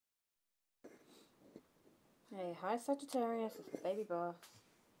Hey, hi Sagittarius, it's the baby boss.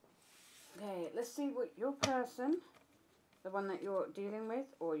 Okay, let's see what your person, the one that you're dealing with,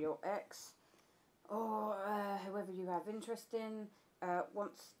 or your ex, or whoever you have interest in,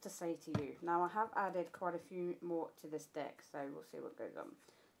 wants to say to you. Now, I have added quite a few more to this deck, so we'll see what goes on.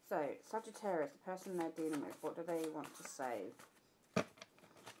 So, Sagittarius, the person they're dealing with, what do they want to say?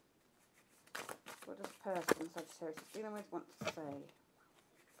 What does the person Sagittarius is dealing with want to say?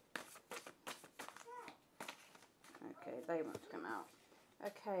 Okay, they want to come out.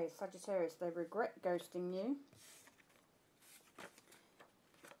 Okay, Sagittarius, they regret ghosting you.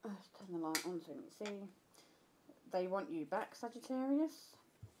 Let's turn the light on so you can see. They want you back, Sagittarius.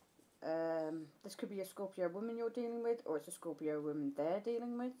 This could be a Scorpio woman you're dealing with, or it's a Scorpio woman they're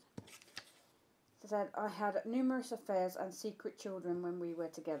dealing with. They said, I had numerous affairs and secret children when we were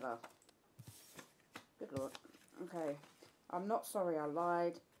together. Good Lord. Okay. I'm not sorry I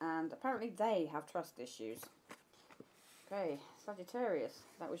lied, and apparently they have trust issues. Okay, Sagittarius,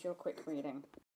 that was your quick reading.